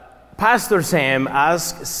Pastor Sam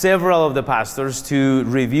asked several of the pastors to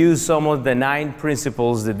review some of the 9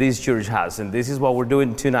 principles that this church has, and this is what we're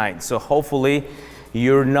doing tonight. So hopefully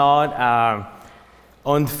you're not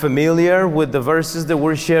unfamiliar with the verses that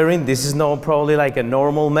we're sharing. This is not probably like a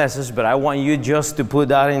normal message, but I want you just to put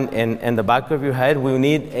that in the back of your head. We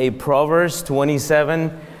need a Proverbs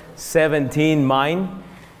 27:17 mind.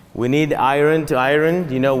 We need iron to iron.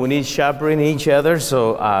 We need sharpening each other.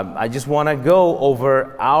 So I just want to go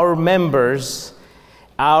over our members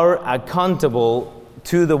are accountable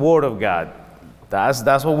to the Word of God.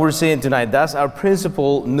 That's what we're seeing tonight. That's our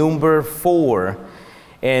principle number 4.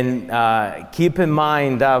 And keep in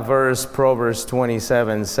mind that verse, Proverbs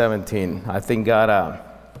 27:17. I think God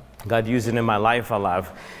used it in my life a lot.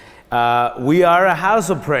 We are a house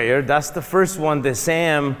of prayer. That's the first one that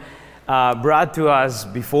Sam brought to us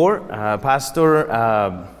before.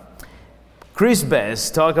 Pastor Chris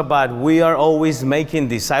Best talked about we are always making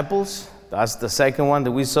disciples. That's the second one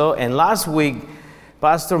that we saw. And last week,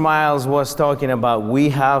 Pastor Miles was talking about we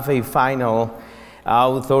have a final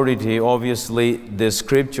authority, obviously, the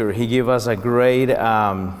Scripture. He gave us a great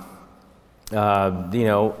outline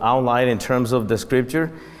in terms of the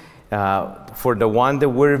Scripture. For the one that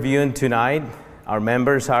we're reviewing tonight, our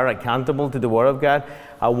members are accountable to the Word of God.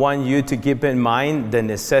 I want you to keep in mind the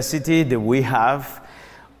necessity that we have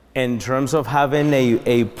in terms of having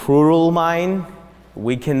a plural mind.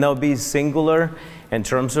 We cannot be singular in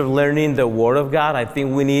terms of learning the Word of God. I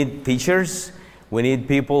think we need teachers. We need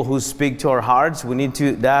people who speak to our hearts. We need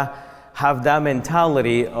to have that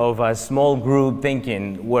mentality of a small group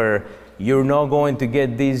thinking where you're not going to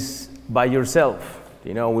get this by yourself.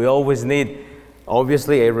 We always need,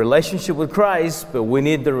 obviously, a relationship with Christ, but we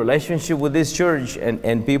need the relationship with this church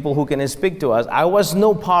and people who can speak to us. I was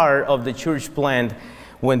no part of the church plant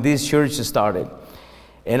when this church started.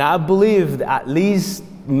 And I believe at least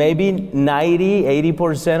maybe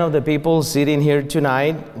 80% of the people sitting here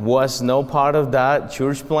tonight was no part of that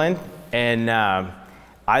church plant. And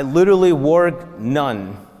I literally worked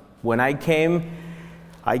none. When I came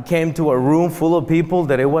to a room full of people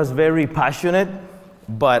that it was very passionate.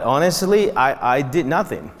 But honestly, I did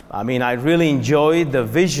nothing. I mean, I really enjoyed the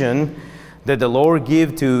vision that the Lord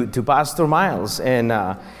gave to Pastor Miles. And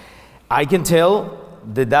I can tell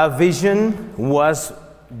that vision was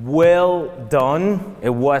well done. It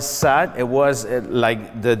was set. It was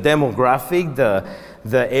like the demographic, the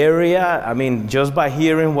area. I mean, just by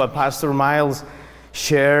hearing what Pastor Miles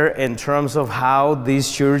shared in terms of how this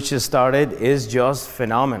church started is just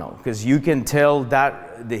phenomenal. Because you can tell that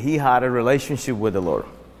he had a relationship with the Lord.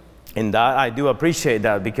 And that I do appreciate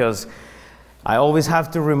that, because I always have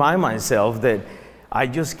to remind myself that I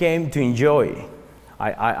just came to enjoy.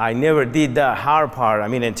 I never did the hard part. I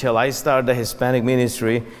mean, until I started the Hispanic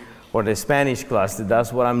ministry or the Spanish class.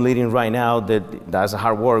 That's what I'm leading right now. That's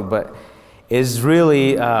hard work. But it's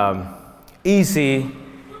really easy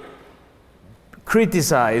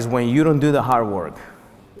criticize when you don't do the hard work.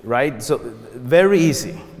 Right? So very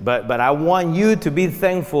easy. But I want you to be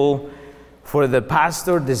thankful for the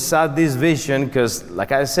pastor that saw this vision, because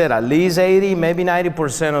like I said, at least 80, maybe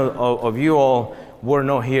 90% of you all were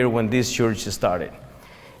not here when this church started.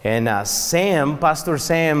 And Pastor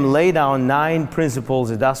Sam laid down 9 principles,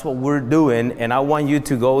 and that's what we're doing. And I want you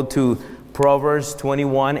to go to Proverbs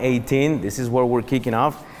 21:18. This is where we're kicking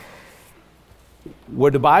off. Where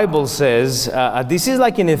the Bible says, this is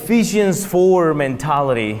like an Ephesians 4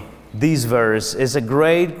 mentality. This verse is a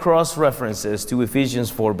great cross-references to Ephesians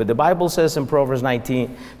 4. But the Bible says in Proverbs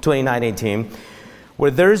 29:18, where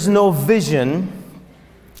there is no vision,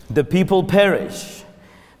 the people perish.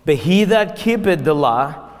 But he that keepeth the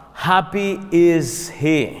law, happy is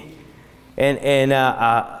he. And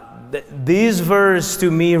this verse to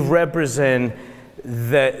me represent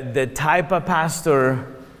the type of pastor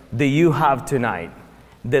that you have tonight.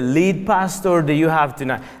 The lead pastor that you have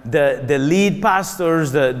tonight. The lead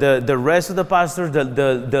pastors, the rest of the pastors,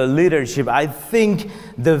 the leadership. I think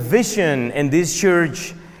the vision in this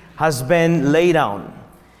church has been laid down.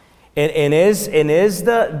 And is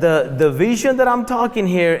the vision that I'm talking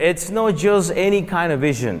here, it's not just any kind of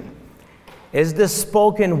vision. It's the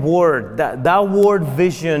spoken word. That word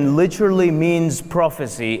vision literally means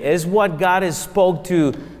prophecy. It's what God has spoke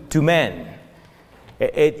to men.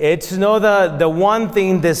 It's not the one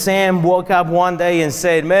thing that Sam woke up one day and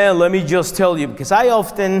said, man, let me just tell you. Because I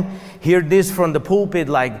often hear this from the pulpit,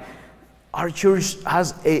 like, our church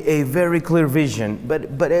has a very clear vision.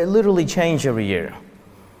 But it literally changes every year.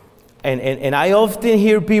 And I often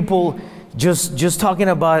hear people just talking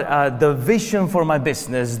about the vision for my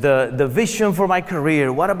business, the vision for my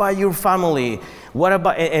career. What about your family? What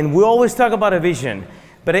about? And we always talk about a vision.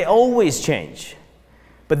 but it always change.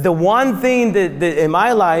 But the one thing that in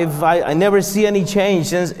my life I never see any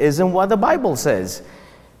change isn't what the Bible says.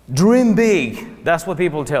 Dream big. That's what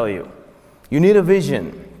people tell you. You need a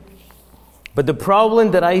vision. But the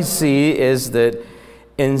problem that I see is that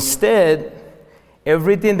instead,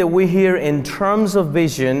 everything that we hear in terms of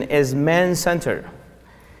vision is man-centered.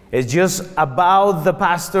 It's just about the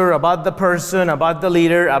pastor, about the person, about the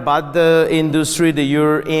leader, about the industry that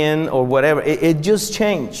you're in or whatever. It just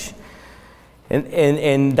changed.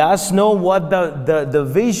 And that's not what the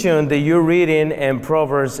vision that you're reading in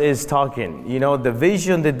Proverbs is talking. You know, the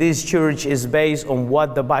vision that this church is based on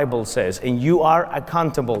what the Bible says, and you are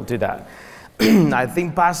accountable to that. I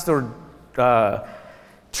think Pastor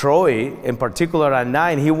Troy, in particular at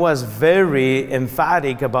 9, he was very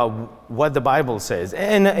emphatic about what the Bible says.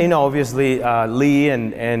 And, you know, obviously Lee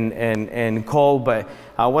and Cole, but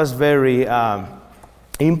I was very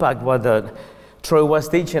impacted what Troy was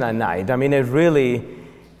teaching at night. I mean, it really,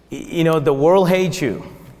 you know, the world hates you.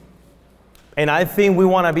 And I think we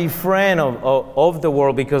want to be friend of the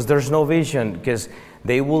world because there's no vision, because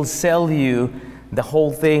they will sell you the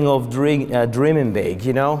whole thing of dreaming big,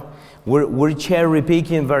 you know. We're cherry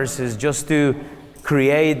picking verses just to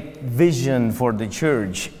create vision for the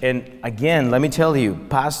church. And again, let me tell you,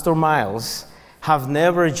 Pastor Miles have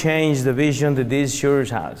never changed the vision that this church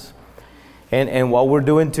has. And what we're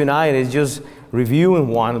doing tonight is just reviewing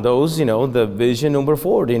one of those, you know, the vision number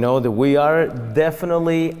 4, you know, that we are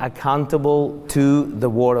definitely accountable to the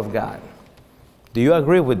Word of God. Do you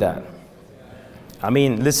agree with that? I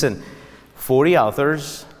mean, listen, 40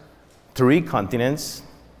 authors, 3 continents,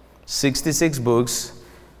 66 books,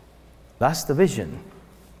 that's the vision.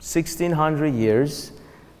 1,600 years,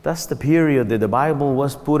 that's the period that the Bible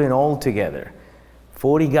was putting all together.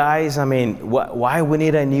 40 guys, I mean, why we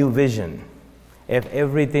need a new vision if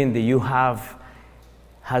everything that you have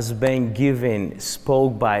has been given,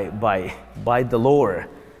 spoke by the Lord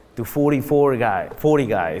to 40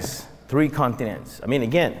 guys, 3 continents. I mean,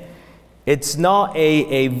 again, it's not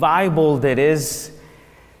a Bible that is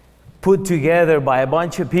put together by a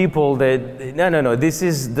bunch of people that, no, this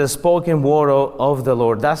is the spoken word of the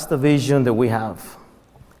Lord. That's the vision that we have.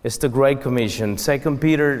 It's the Great Commission. 2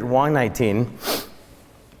 Peter 1:19.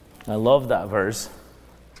 I love that verse.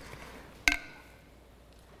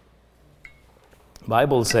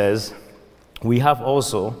 Bible says, we have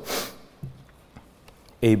also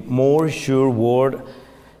a more sure word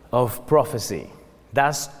of prophecy.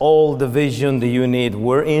 That's all the vision that you need.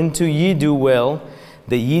 Whereunto ye do well,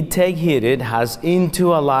 that ye take heed it, has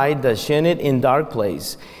into a light that shineth in dark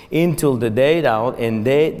place, until the day dawn and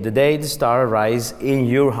the day the star rise in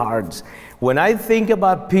your hearts. When I think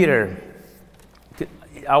about Peter,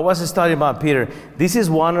 I was studying about Peter. This is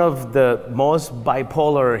one of the most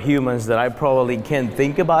bipolar humans that I probably can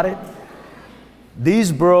think about it.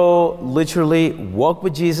 This bro literally walked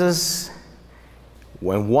with Jesus.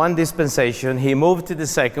 When one dispensation, he moved to the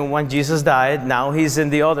second one. Jesus died. Now he's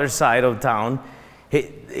in the other side of town. He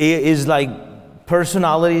is like,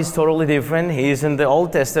 personality is totally different. He's in the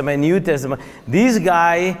Old Testament, New Testament. This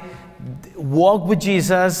guy walked with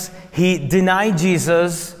Jesus. He denied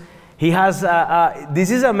Jesus. He has, this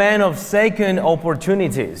is a man of second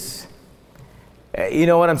opportunities. You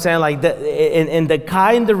know what I'm saying? Like, and the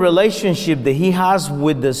kind of relationship that he has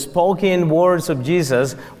with the spoken words of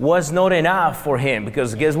Jesus was not enough for him.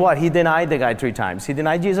 Because guess what? He denied the guy 3 times. He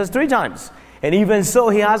denied Jesus 3 times. And even so,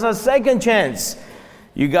 he has a second chance.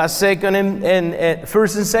 You got second and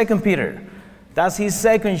first and second Peter. That's his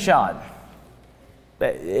second shot.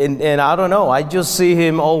 And I don't know. I just see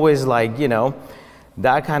him always like, you know,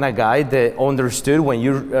 that kind of guy that understood when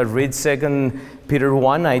you read 2 Peter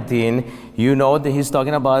 1:19, you know that he's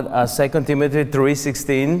talking about 2 Timothy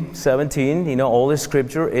 3:16, 17. You know, all the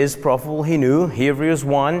scripture is profitable. He knew Hebrews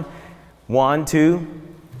 1, 2.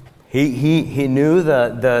 He knew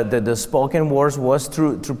the spoken words was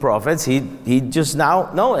through prophets. He just now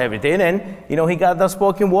know everything, and you know he got the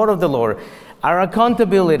spoken word of the Lord. Our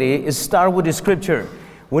accountability is start with the scripture.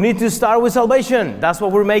 We need to start with salvation. That's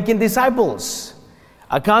what we're making disciples.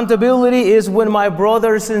 Accountability is when my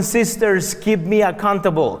brothers and sisters keep me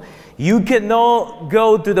accountable. You cannot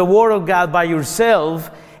go to the Word of God by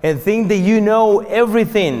yourself and think that you know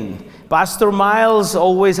everything. Pastor Miles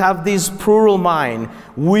always have this plural mind.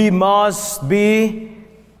 We must be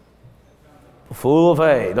full of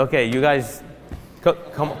faith. Okay, you guys, come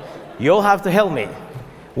on. You'll have to help me.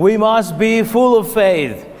 We must be full of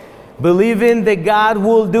faith, believing that God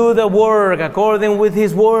will do the work according with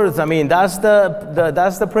His words. I mean, that's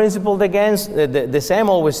the principle that Sam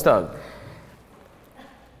always taught.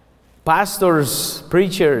 Pastors,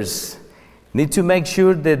 preachers, Need to make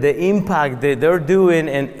sure that the impact that they're doing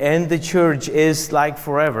and the church is like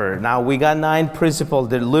forever. Now, we got 9 principles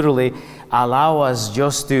that literally allow us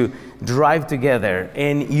just to drive together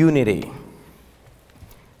in unity.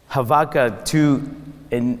 Habakkuk 2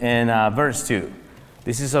 in verse 2.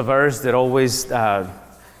 This is a verse that always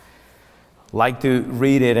like to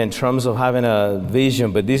read it in terms of having a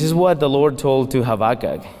vision, but this is what the Lord told to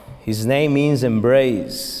Habakkuk. His name means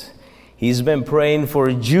embrace. He's been praying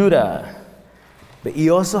for Judah, but he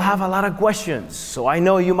also have a lot of questions. So I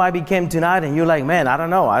know you might be came tonight and you're like, man, I don't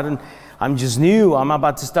know. I'm just new. I'm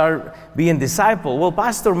about to start being disciple. Well,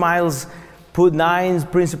 Pastor Miles put 9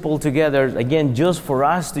 principles together, again, just for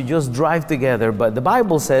us to just drive together. But the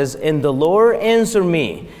Bible says, and the Lord answered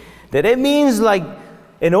me. That it means like,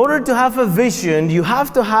 in order to have a vision, you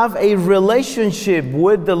have to have a relationship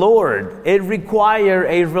with the Lord. It requires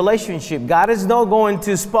a relationship. God is not going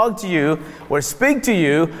to speak to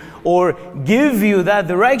you or give you that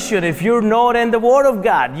direction if you're not in the Word of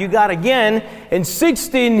God. You got, again, in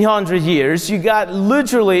 1600 years, you got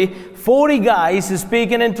literally 40 guys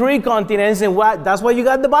speaking in 3 continents, and that's why you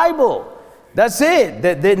got the Bible. That's it.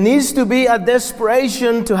 There needs to be a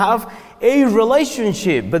desperation to have a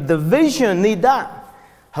relationship, but the vision need that.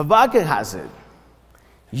 Habakkuk has it.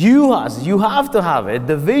 You have to have it.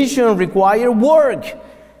 The vision requires work.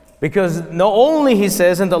 Because not only he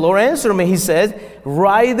says, and the Lord answered me, he said,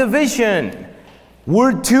 write the vision.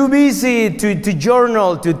 We're too busy to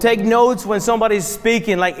journal, to take notes when somebody's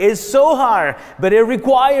speaking. Like, it's so hard, but it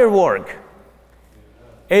requires work.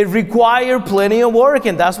 It requires plenty of work,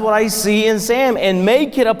 and that's what I see in Sam. And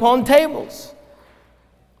make it upon tables.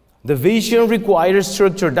 The vision requires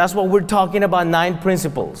structure. That's what we're talking about, 9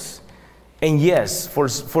 principles. And yes, for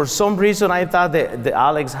some reason I thought that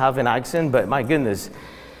Alex have an accent, but my goodness,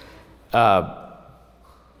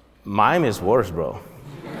 mine is worse, bro.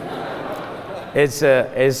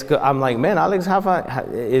 I'm like, man, Alex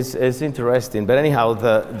it's interesting. But anyhow,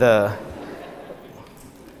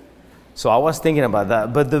 so I was thinking about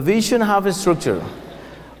that. But the vision have a structure.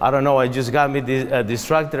 I don't know, it just got me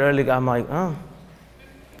distracted earlier. I'm like, oh.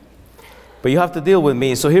 But you have to deal with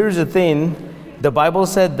me. So here's the thing. The Bible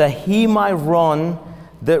said that he might run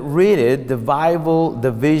that read it. The Bible,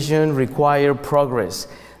 the vision require progress.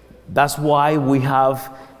 That's why we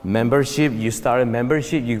have membership. You start a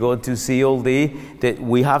membership, you go to CLD, that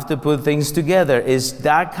we have to put things together. It's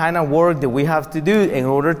that kind of work that we have to do in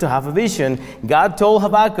order to have a vision. God told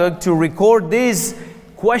Habakkuk to record these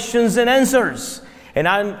questions and answers. And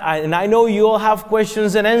I know you all have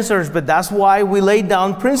questions and answers, but that's why we lay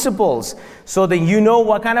down principles, so that you know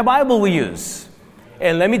what kind of Bible we use.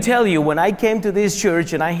 And let me tell you, when I came to this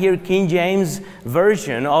church and I hear King James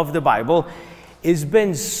Version of the Bible, it's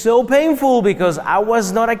been so painful because I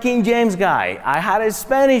was not a King James guy. I had a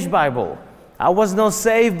Spanish Bible. I was not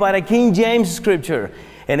saved by the King James Scripture.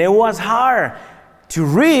 And it was hard to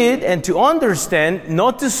read and to understand,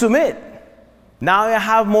 not to submit. Now I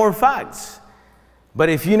have more facts. But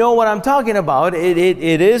if you know what I'm talking about, it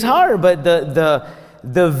is hard. But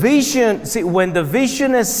the vision, see, when the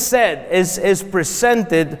vision is set, is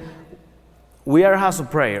presented, we are a house of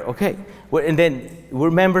prayer, okay? And then we're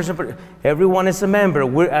members of, everyone is a member.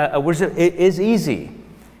 It is easy.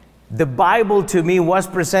 The Bible to me was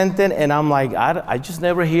presented, and I'm like, I just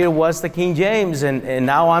never hear what's the King James, and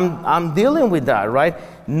now I'm dealing with that, right?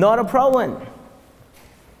 Not a problem.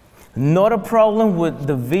 Not a problem with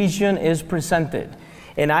the vision is presented.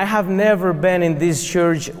 And I have never been in this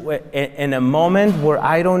church in a moment where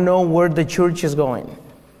I don't know where the church is going.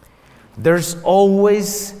 There's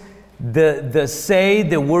always the say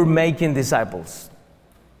that we're making disciples.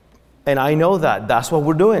 And I know that. That's what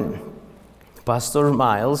we're doing. Pastor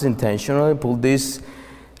Miles intentionally pulled these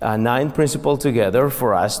 9 principles together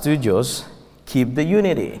for us to just keep the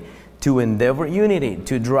unity, to endeavor unity,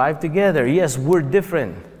 to drive together. Yes, we're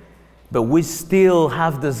different, but we still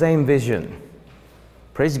have the same vision.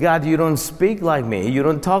 Praise God, you don't speak like me, you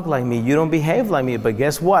don't talk like me, you don't behave like me, but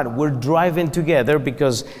guess what? We're driving together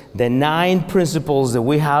because the 9 principles that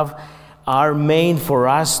we have are made for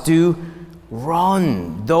us to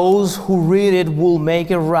run. Those who read it will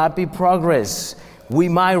make a rapid progress. We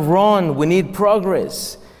might run, we need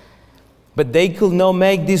progress. But they could not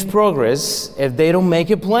make this progress if they don't make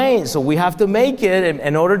it plain. So we have to make it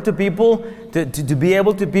in order to people to be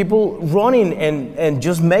able to people running and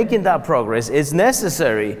just making that progress. It's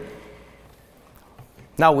necessary.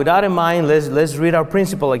 Now, with that in mind, let's read our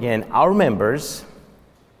principle again. Our members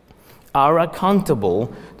are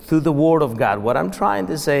accountable through the Word of God. What I'm trying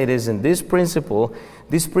to say is in this principle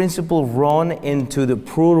run into the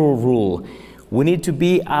plural rule. We need to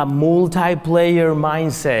be a multiplayer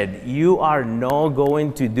mindset. You are not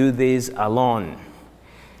going to do this alone.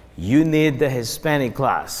 You need the Hispanic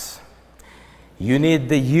class. You need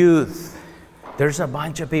the youth. There's a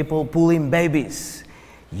bunch of people pulling babies.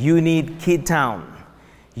 You need Kid Town.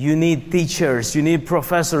 You need teachers. You need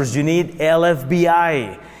professors. You need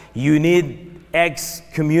LFBI. You need X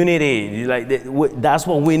community. That's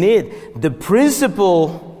what we need. The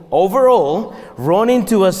principle overall run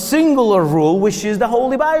into a singular rule, which is the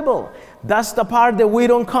Holy Bible. That's the part that we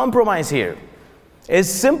don't compromise here. It's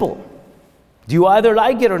simple. You either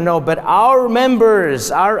like it or no, but our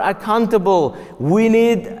members are accountable. We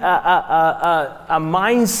need a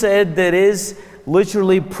mindset that is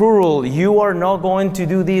literally plural. You are not going to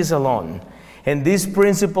do this alone. And these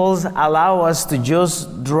principles allow us to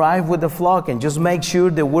just drive with the flock and just make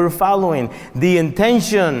sure that we're following. The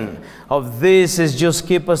intention of this is just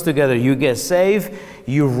keep us together. You get saved,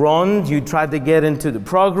 you run, you try to get into the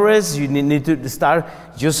progress, you need to start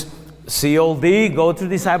just COD, go through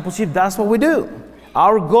discipleship. That's what we do.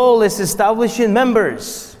 Our goal is establishing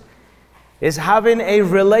members. It's having a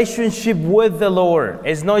relationship with the Lord.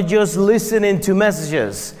 It's not just listening to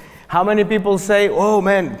messages. How many people say, oh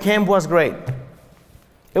man, camp was great?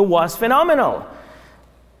 It was phenomenal.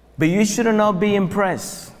 But you should not be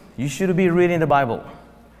impressed. You should be reading the Bible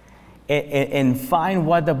and find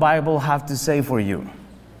what the Bible have to say for you.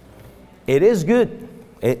 It is good.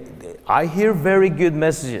 I hear very good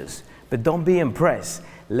messages. But don't be impressed.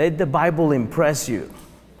 Let the Bible impress you.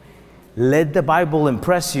 Let the Bible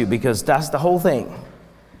impress you, because that's the whole thing.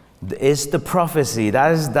 It's the prophecy.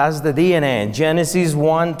 That's the DNA. Genesis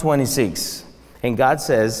 1:26. And God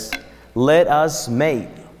says, let us make.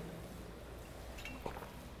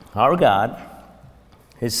 Our God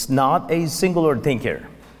is not a singular thinker.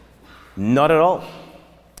 Not at all.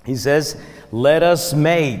 He says, let us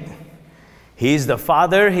make. He's the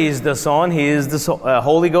Father, He's the Son, He is the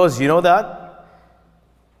Holy Ghost. You know that?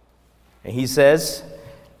 And He says,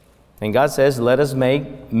 and God says, let us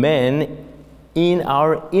make men in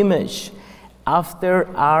our image,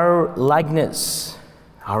 after our likeness.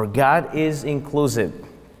 Our God is inclusive.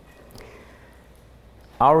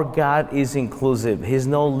 Our God is inclusive. He's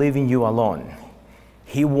not leaving you alone.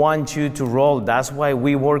 He wants you to roll. That's why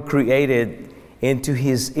we were created into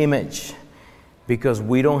His image. Because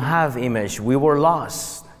we don't have image. We were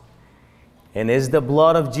lost. And it's the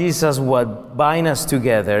blood of Jesus what binds us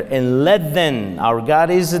together. And let them, our God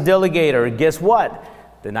is a delegator. Guess what?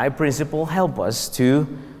 The 9 principle help us to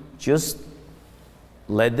just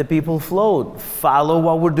let the people float. Follow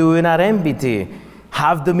what we're doing at MBT.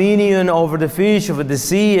 Have dominion over the fish, over the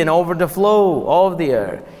sea, and over the flow of the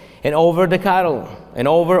earth. And over the cattle. And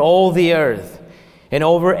over all the earth. And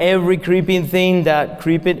over every creeping thing that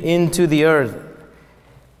creepeth into the earth.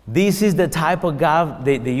 This is the type of God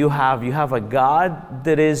that you have. You have a God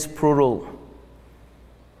that is plural.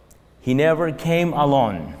 He never came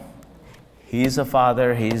alone. He is a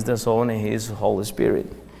Father, He is the Son, and He is the Holy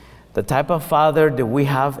Spirit. The type of Father that we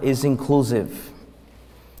have is inclusive.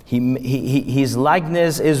 His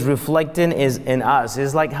likeness is reflecting in us.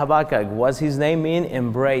 It's like Habakkuk. What's his name mean?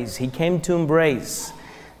 Embrace. He came to embrace.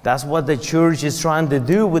 That's what the church is trying to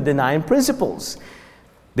do with the 9 principles.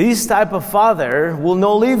 This type of Father will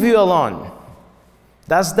not leave you alone.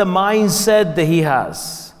 That's the mindset that He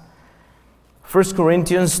has. 1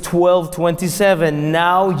 Corinthians 12:27.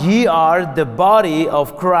 Now ye are the body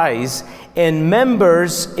of Christ, and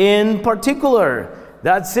members in particular.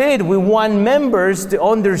 That's it. We want members to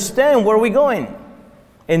understand where we're going.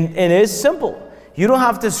 And it's simple. You don't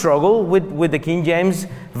have to struggle with the King James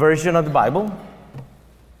Version of the Bible.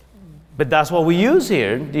 But that's what we use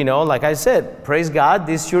here. You know, like I said, praise God,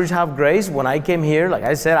 this church have grace. When I came here, like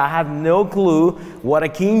I said, I have no clue what a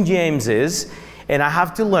King James is. And I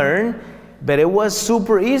have to learn. But it was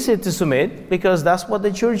super easy to submit because that's what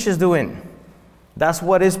the church is doing. That's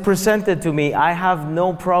what is presented to me. I have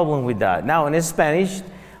no problem with that. Now, in Spanish,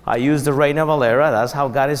 I use the Reina Valera. That's how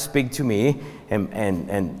God is speak to me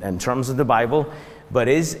in terms of the Bible. But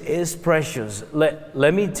it's precious.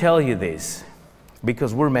 Let me tell you this,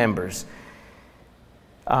 because we're members.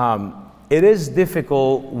 It is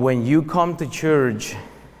difficult when you come to church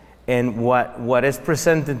and what is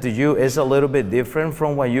presented to you is a little bit different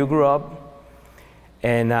from when you grew up.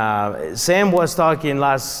 And Sam was talking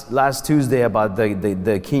last Tuesday about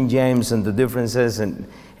the King James and the differences, and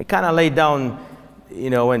it kind of laid down, you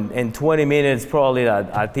know, in 20 minutes, probably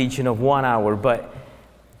a teaching of 1 hour. But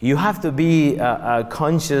you have to be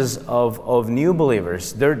conscious of new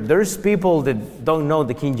believers. There's people that don't know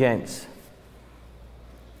the King James.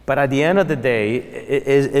 But at the end of the day, it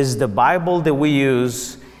is the Bible that we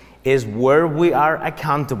use, is where we are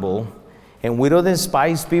accountable, and we don't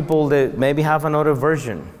despise people that maybe have another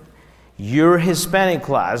version. Your Hispanic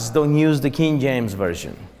class don't use the King James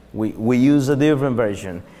Version. We use a different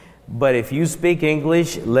version. But if you speak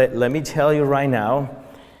English, let me tell you right now,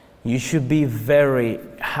 you should be very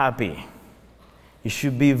happy. You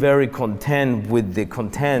should be very content with the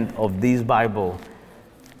content of this Bible.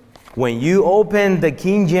 When you open the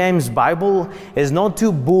King James Bible, it's not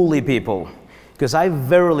to bully people, because I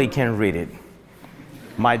verily can read it.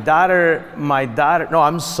 My daughter, no,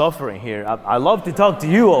 I'm suffering here. I love to talk to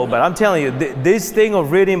you all, but I'm telling you, this thing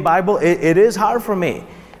of reading Bible, it is hard for me.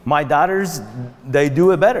 My daughters, they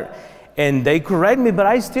do it better. And they correct me, but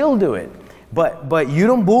I still do it. But you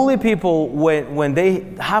don't bully people when they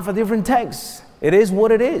have a different text. It is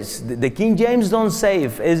what it is. The King James don't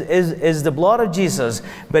save. Is the blood of Jesus.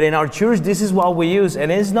 But in our church, this is what we use,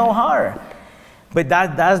 and it's no hard. But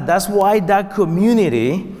that's why that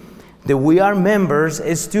community that we are members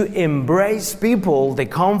is to embrace people that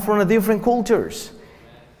come from different cultures.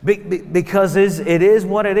 Because it is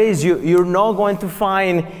what it is. You're not going to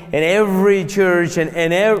find in every church and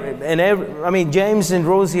every. I mean, James and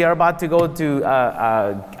Rosie are about to go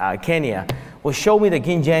to Kenya. Well, show me the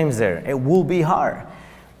King James there. It will be hard.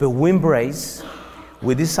 But we embrace,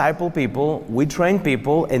 we disciple people, we train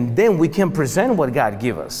people, and then we can present what God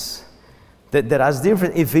gives us. That's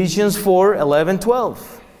different. Ephesians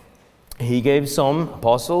 4:11-12. He gave some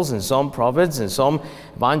apostles and some prophets and some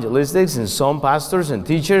evangelists and some pastors and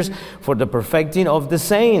teachers for the perfecting of the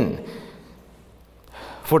saint,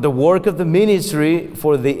 for the work of the ministry,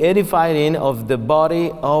 for the edifying of the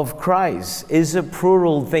body of Christ. Is a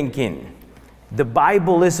plural thinking. The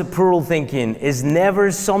Bible is a plural thinking. It's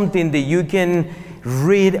never something that you can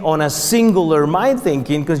read on a singular mind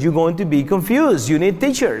thinking, because you're going to be confused. You need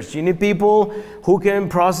teachers. You need people who can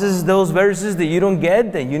process those verses that you don't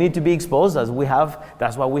get, and you need to be exposed. That's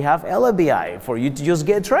why we have LBI, for you to just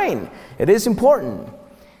get trained. It is important.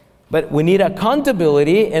 But we need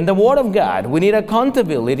accountability in the Word of God. We need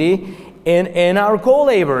accountability in our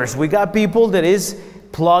co-laborers. We got people that is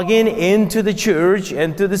plugging into the church,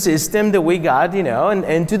 into the system that we got, and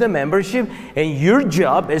into the membership. And your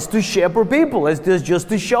job is to shepherd people. It's just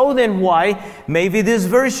to show them why maybe this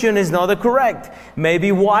version is not the correct.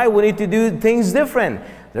 Maybe why we need to do things different.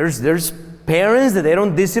 There's parents that they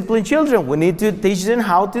don't discipline children. We need to teach them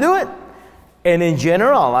how to do it. And in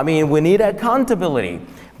general, we need accountability.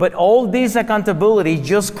 But all these accountability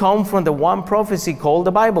just come from the one prophecy called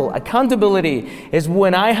the Bible. Accountability is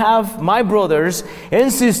when I have my brothers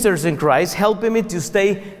and sisters in Christ helping me to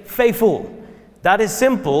stay faithful. That is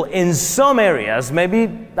simple. In some areas, maybe,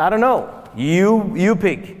 I don't know, you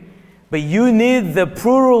pick. But you need the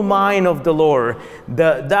plural mind of the Lord,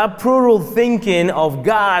 that plural thinking of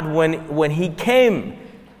God when He came,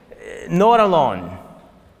 not alone.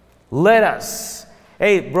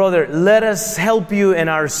 Hey, brother, let us help you in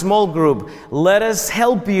our small group. Let us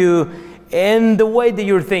help you in the way that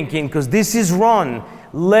you're thinking, because this is wrong.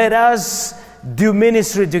 Let us do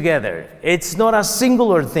ministry together. It's not a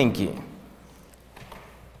singular thinking.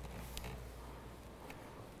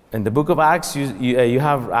 In the book of Acts, you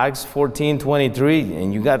have Acts 14:23,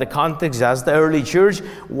 and you got the context. That's the early church,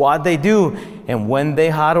 what they do. And when they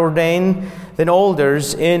had ordained the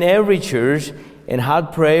elders in every church, and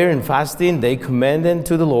had prayer and fasting, they commended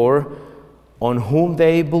to the Lord on whom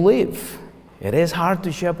they believe. It is hard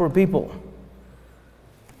to shepherd people.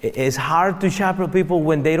 It is hard to shepherd people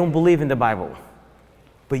when they don't believe in the Bible.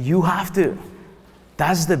 But you have to.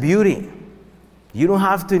 That's the beauty. You don't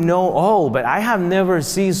have to know all, but I have never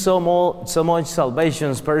seen so much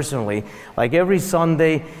salvations personally. Like every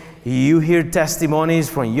Sunday, you hear testimonies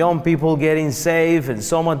from young people getting saved and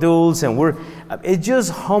some adults, and it's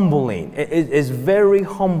just humbling. It's very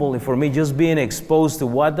humbling for me just being exposed to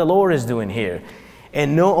what the Lord is doing here.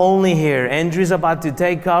 And not only here, Andrew's about to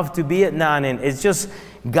take off to Vietnam, and it's just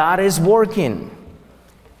God is working.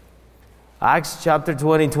 Acts chapter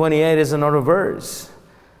 20:28 is another verse.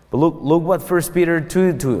 But look what 1 Peter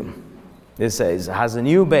 2:2 it says, has a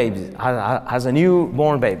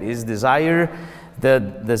newborn baby. His desire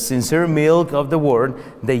the sincere milk of the word,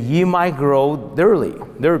 that ye might grow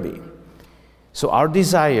thereby. So our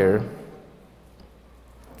desire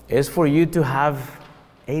is for you to have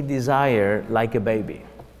a desire like a baby.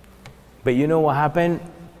 But you know what happened?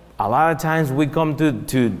 A lot of times we come to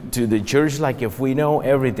the church like if we know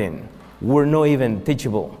everything. We're not even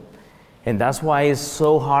teachable. And that's why it's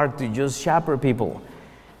so hard to just shepherd people.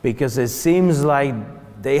 Because it seems like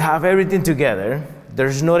they have everything together.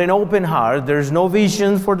 There's not an open heart. There's no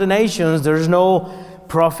vision for the nations. There's no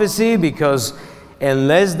prophecy, because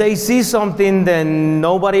unless they see something, then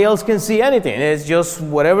nobody else can see anything. It's just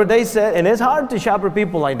whatever they said, and it's hard to shepherd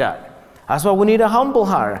people like that. That's why we need a humble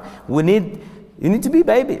heart. You need to be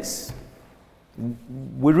babies.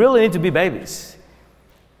 We really need to be babies.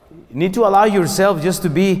 You need to allow yourself just to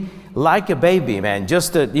be like a baby, man.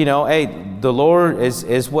 Just to, hey, the Lord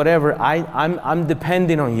is whatever. I'm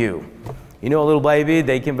depending on you. A little baby,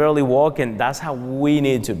 they can barely walk, and that's how we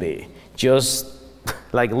need to be. Just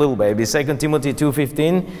like a little baby. 2 Timothy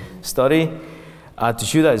 2:15, study to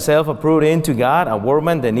show thyself approved unto God, a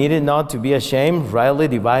workman that needed not to be ashamed, rightly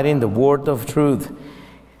dividing the word of truth.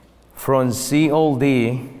 From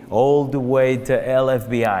COD all the way to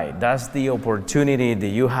LFBI. That's the opportunity that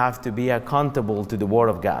you have to be accountable to the Word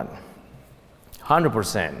of God.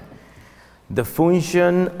 100%. The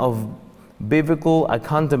function of biblical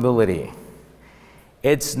accountability,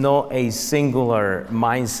 it's not a singular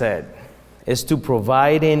mindset. It's to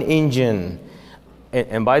provide an engine.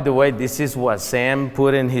 And by the way, this is what Sam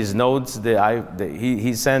put in his notes that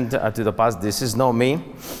he sent to the past. This is not me.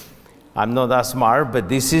 I'm not that smart, but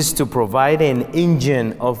this is to provide an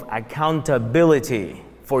engine of accountability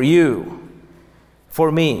for you,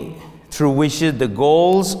 for me, through which the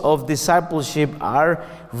goals of discipleship are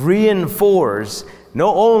reinforced,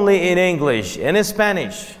 not only in English, in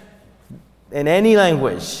Spanish, in any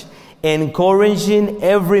language, encouraging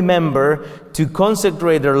every member to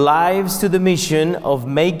consecrate their lives to the mission of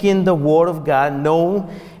making the Word of God known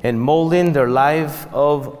and molding their life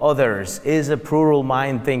of others. Is a plural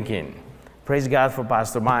mind thinking. Praise God for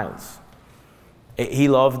Pastor Miles. He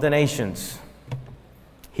loved the nations.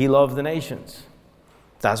 He loved the nations.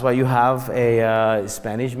 That's why you have a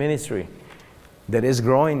Spanish ministry that is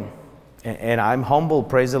growing. And I'm humble,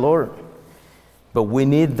 praise the Lord. But we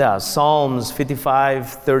need that. Psalms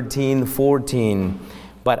 55:13-14.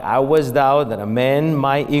 But I was thou that a man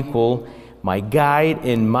my equal, my guide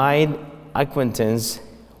and my acquaintance,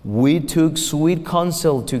 we took sweet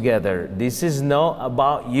counsel together. This is not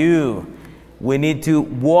about you. We need to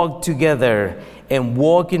walk together and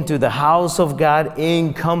walk into the house of God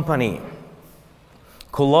in company.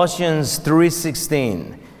 Colossians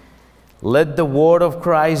 3:16. Let the word of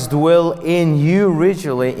Christ dwell in you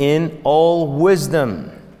richly in all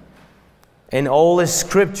wisdom. In all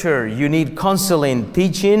scripture, you need counseling,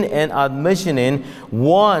 teaching, and admonishing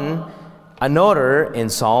one another in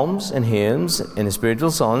psalms and hymns and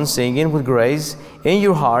spiritual songs, singing with grace in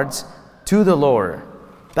your hearts to the Lord.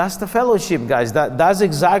 That's the fellowship, guys. That's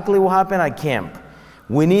exactly what happened at camp.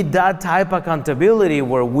 We need that type of accountability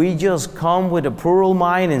where we just come with a plural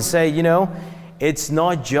mind and say, it's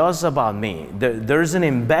not just about me. There's an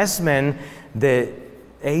investment that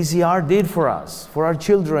ACR did for us, for our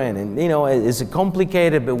children. And, it's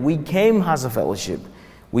complicated, but we came as a fellowship.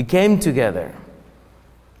 We came together.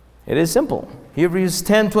 It is simple. Hebrews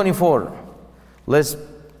 10:24. Let's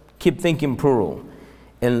keep thinking plural.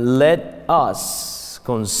 And let us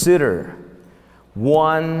consider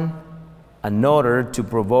one another to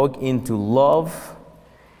provoke into love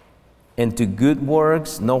and to good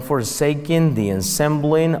works, not forsaking the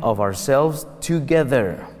assembling of ourselves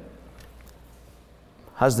together,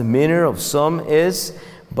 as the manner of some is,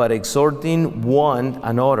 but exhorting one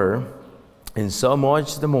another, and so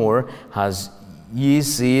much the more as ye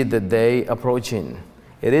see the day approaching.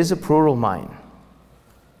 It is a plural mind.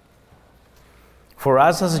 For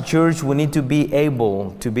us as a church, we need to be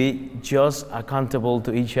able to be just accountable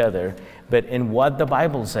to each other, but in what the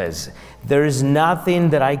Bible says. There is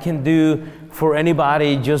nothing that I can do for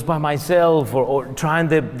anybody just by myself or trying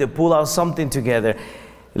to pull out something together.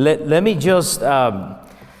 Let me just...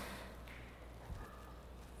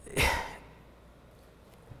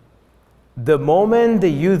 the moment that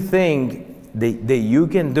you think that you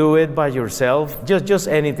can do it by yourself, just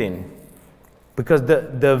anything. Because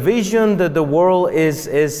the vision that the world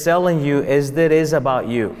is selling you is that it's about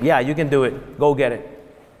you. Yeah, you can do it. Go get it.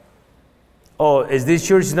 Oh, is this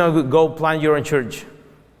church not good? Go plant your own church.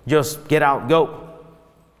 Just get out. Go.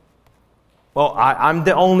 Well, I'm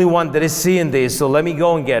the only one that is seeing this, so let me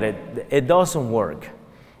go and get it. It doesn't work.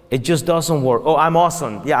 It just doesn't work. Oh, I'm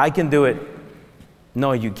awesome. Yeah, I can do it.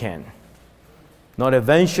 No, you can't. Not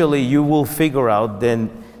eventually you will figure out that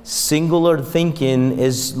singular thinking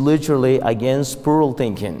is literally against plural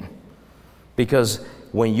thinking. Because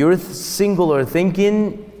when you're singular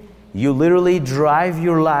thinking, you literally drive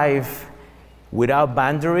your life without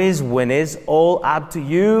boundaries, when it's all up to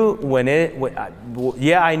you,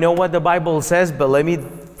 yeah, I know what the Bible says, but let me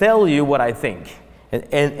tell you what I think.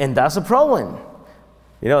 And that's a problem.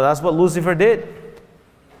 That's what Lucifer did.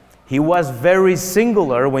 He was very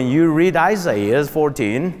singular when you read Isaiah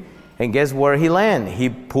 14, And guess where he landed? He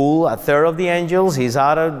pulled a third of the angels. He's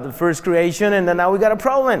out of the first creation, and then now we got a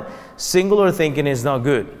problem. Singular thinking is not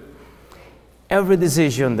good. Every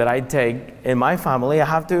decision that I take in my family, I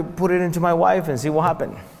have to put it into my wife and see what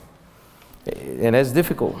happens. And it's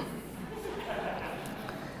difficult.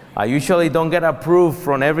 I usually don't get approved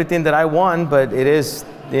from everything that I want, but it is,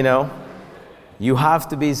 you have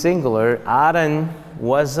to be singular. Adam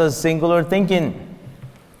was a singular thinking.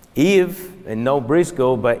 Eve, and no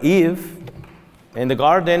Briscoe, but Eve in the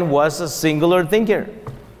garden was a singular thinker.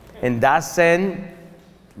 And that sent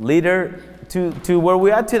leader to where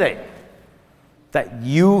we are today. That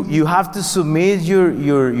you have to submit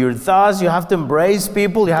your thoughts, you have to embrace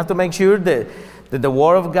people, you have to make sure that the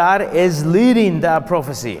Word of God is leading that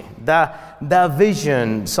prophecy, that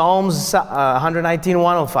vision. Psalms 119,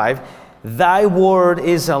 105, Thy Word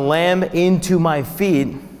is a lamp into my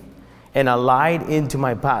feet and a light into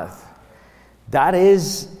my path. That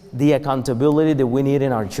is the accountability that we need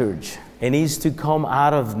in our church. It needs to come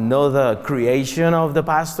out of the creation of the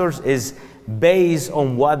pastors is based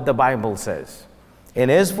on what the Bible says. And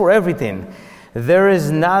as for everything, there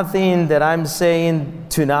is nothing that I'm saying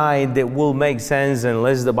tonight that will make sense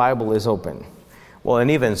unless the Bible is open. Well, and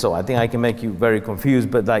even so, I think I can make you very confused,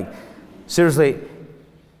 but seriously,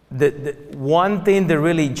 the one thing that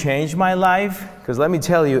really changed my life, because let me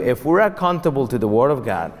tell you, if we're accountable to the Word of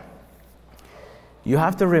God, you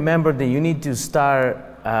have to remember that you need to start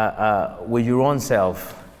with your own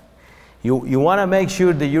self. You want to make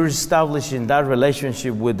sure that you're establishing that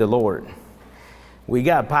relationship with the Lord. We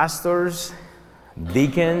got pastors,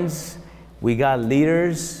 deacons, we got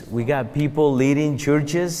leaders, we got people leading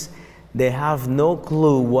churches. They have no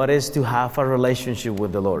clue what it is to have a relationship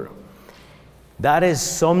with the Lord. That is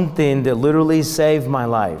something that literally saved my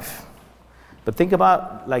life. But think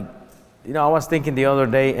about, I was thinking the other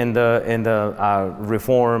day in the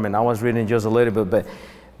Reform, and I was reading just a little bit, but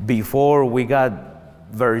before we got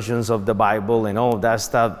versions of the Bible and all of that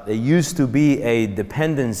stuff, it used to be a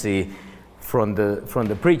dependency from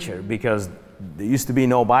the preacher, because there used to be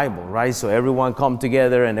no Bible, right? So everyone come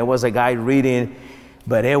together, and there was a guy reading,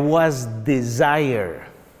 but it was desire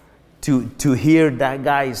to hear that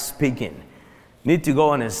guy speaking. Need to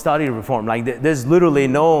go and study Reform. There's literally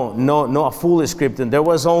no full script, and there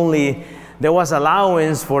was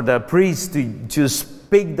allowance for the priest to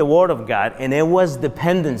speak the Word of God, and it was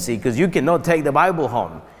dependency, because you cannot take the Bible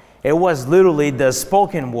home. It was literally the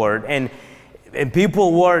spoken word, and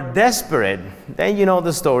people were desperate. Then you know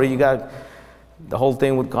the story. You got the whole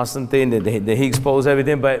thing with Constantine, that he exposed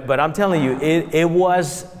everything. But I'm telling you, it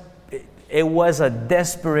was a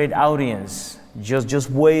desperate audience, just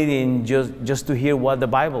waiting, just to hear what the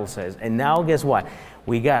Bible says. And now, guess what?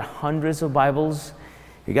 We got hundreds of Bibles.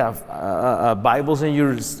 You got Bibles in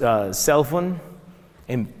your cell phone,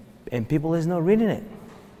 and people is not reading it.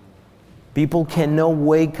 People cannot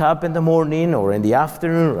wake up in the morning or in the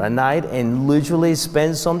afternoon or at night and literally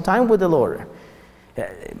spend some time with the Lord.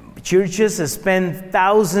 Churches spend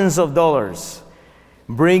thousands of dollars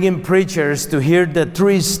bringing preachers to hear the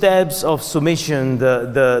 3 steps of submission,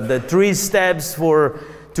 the 3 steps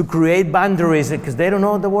to create boundaries, because they don't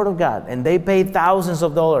know the Word of God, and they pay thousands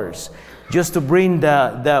of dollars just to bring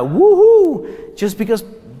the woohoo, just because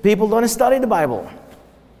people don't study the Bible,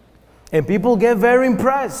 and people get very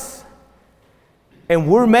impressed. And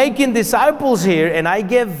we're making disciples here, and I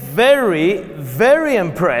get very, very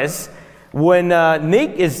impressed when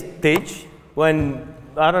Nick is teach, when,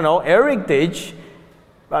 Eric teach.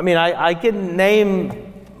 I can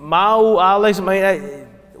name Mao, Alex.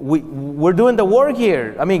 We're doing the work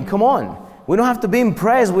here. Come on. We don't have to be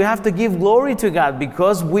impressed. We have to give glory to God,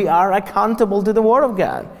 because we are accountable to the Word of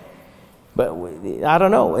God. But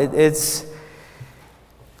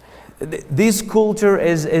this culture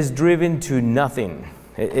is driven to nothing.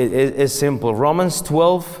 It's simple. Romans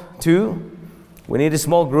 12:2. We need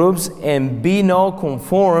small groups, and be not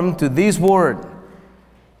conformed to this world,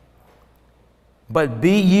 but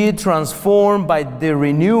be ye transformed by the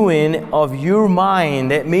renewing of your mind.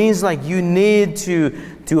 That means you need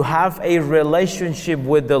to have a relationship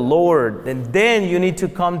with the Lord, and then you need to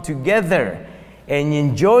come together and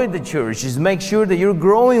enjoy the church. Just make sure that you're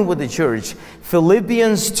growing with the church.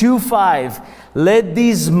 Philippians 2:5, let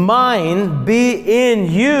this mind be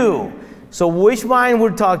in you. So which mind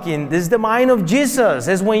we're talking? This is the mind of Jesus.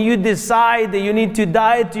 It's when you decide that you need to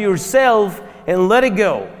die to yourself and let it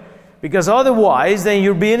go. Because otherwise, then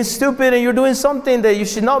you're being stupid and you're doing something that you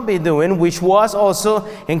should not be doing, which was also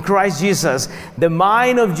in Christ Jesus. The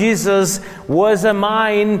mind of Jesus was a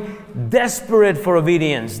mind desperate for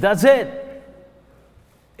obedience. That's it.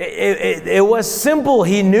 It was simple.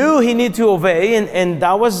 He knew he needed to obey, and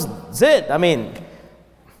that was it. I mean,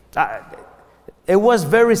 it was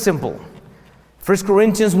very simple. 1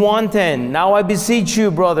 Corinthians 1:10, now I beseech you,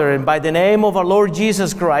 brethren, by the name of our Lord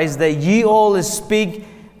Jesus Christ, that ye all speak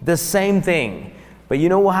the same thing. But you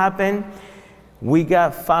know what happened? We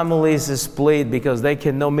got families split because they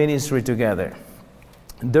cannot ministry together.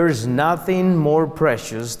 There's nothing more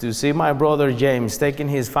precious to see my brother James taking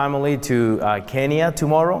his family to Kenya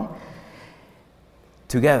tomorrow.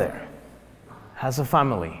 Together, as a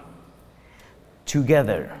family.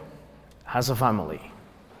 Together, as a family.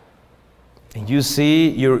 And you see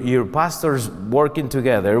your pastors working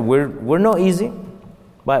together. We're not easy,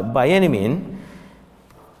 by any means.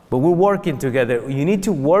 But we're working together. You need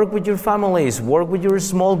to work with your families, work with your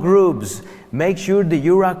small groups. Make sure that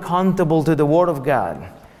you're accountable to the Word of God.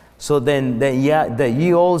 So then that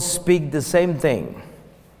you all speak the same thing.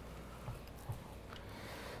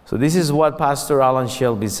 So this is what Pastor Alan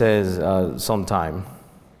Shelby says sometime.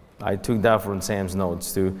 I took that from Sam's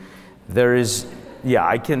notes too.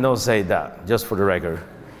 I cannot say that, just for the record.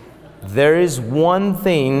 There is one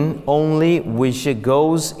thing only which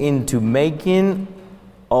goes into making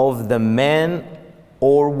of the man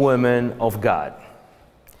or woman of God.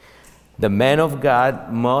 The man of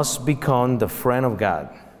God must become the friend of God.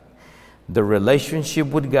 The relationship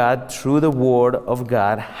with God through the Word of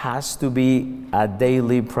God has to be a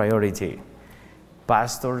daily priority.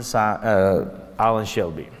 Pastor Alan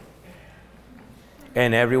Shelby.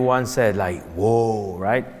 And everyone said like, whoa,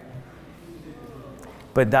 right?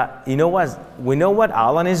 But that, you know what? We know what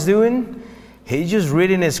Alan is doing? He's just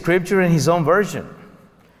reading a scripture in his own version.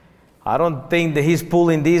 I don't think that he's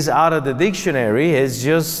pulling these out of the dictionary. It's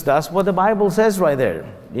just, that's what the Bible says right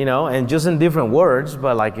there, and just in different words.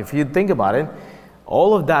 But like, if you think about it,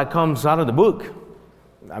 all of that comes out of the book.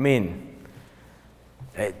 I mean,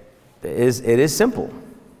 it is simple.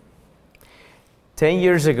 10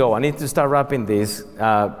 years ago, I need to start wrapping this.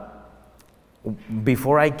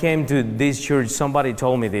 Before I came to this church, somebody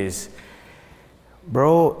told me this.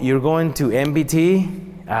 Bro, you're going to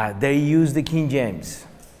MBT? They use the King James.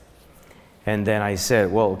 And then I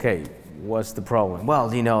said, well, okay, what's the problem? Well,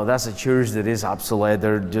 that's a church that is obsolete.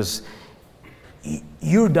 They're just,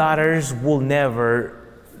 your daughters will never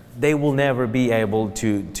be able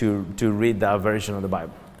to read that version of the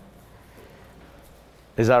Bible.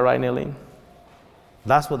 Is that right, Nelly?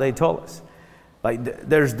 That's what they told us. Like,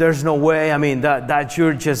 there's no way. I mean, that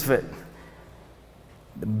church is fit.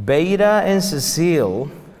 Beta and Cecile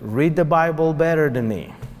read the Bible better than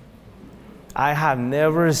me. I have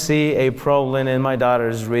never seen a problem in my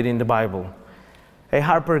daughters reading the Bible. Hey,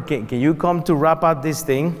 Harper, can you come to wrap up this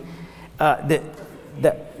thing?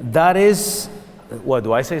 That is, what,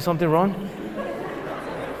 do I say something wrong?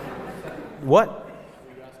 What?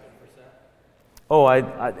 Oh,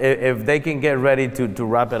 if they can get ready to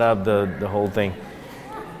wrap it up, the whole thing.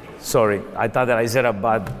 Sorry, I thought that I said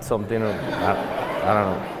about something. I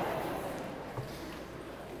don't know.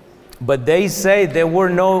 But they say they were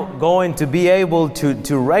not going to be able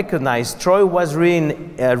to recognize. Troy was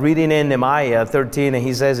reading in Nehemiah 13, and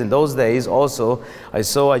he says, in those days also, I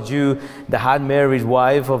saw a Jew that had married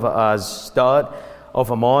wife of a stud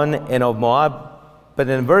of Ammon and of Moab. But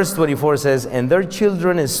in verse 24 says, and their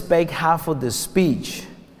children spake half of the speech,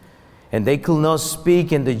 and they could not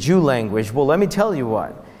speak in the Jew language. Well, let me tell you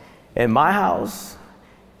what. In my house,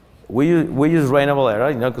 we use Reina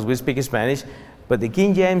Valera, because we speak Spanish. But the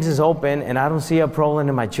King James is open, and I don't see a problem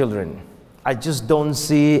in my children. I just don't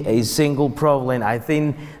see a single problem. I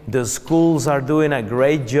think the schools are doing a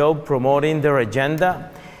great job promoting their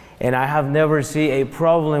agenda, and I have never seen a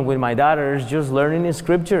problem with my daughters just learning the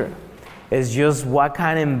scripture. It's just what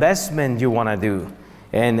kind of investment you want to do.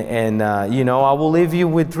 And I will leave you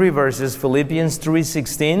with 3 verses. Philippians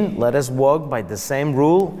 3:16, let us walk by the same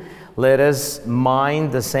rule. Let us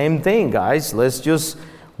mind the same thing, guys. Let's just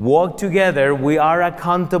walk together. We are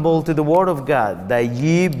accountable to the Word of God, that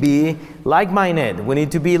ye be like-minded. We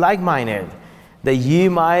need to be like-minded. That ye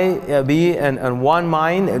might be in one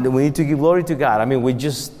mind, and we need to give glory to God. I mean, we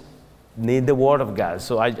just need the Word of God.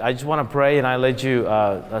 So I just want to pray, and I let you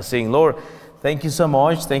sing. Lord, thank you so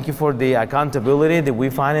much. Thank you for the accountability that we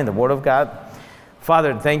find in the Word of God.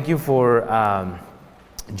 Father, thank you for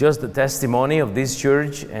just the testimony of this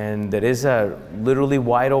church, and there is a literally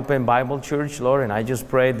wide open Bible church, Lord, and I just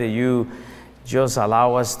pray that you just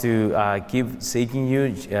allow us to keep seeking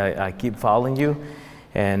you, keep following you,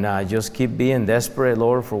 and just keep being desperate,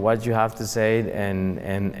 Lord, for what you have to say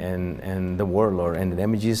and the word, Lord. In the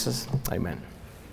name of Jesus, amen.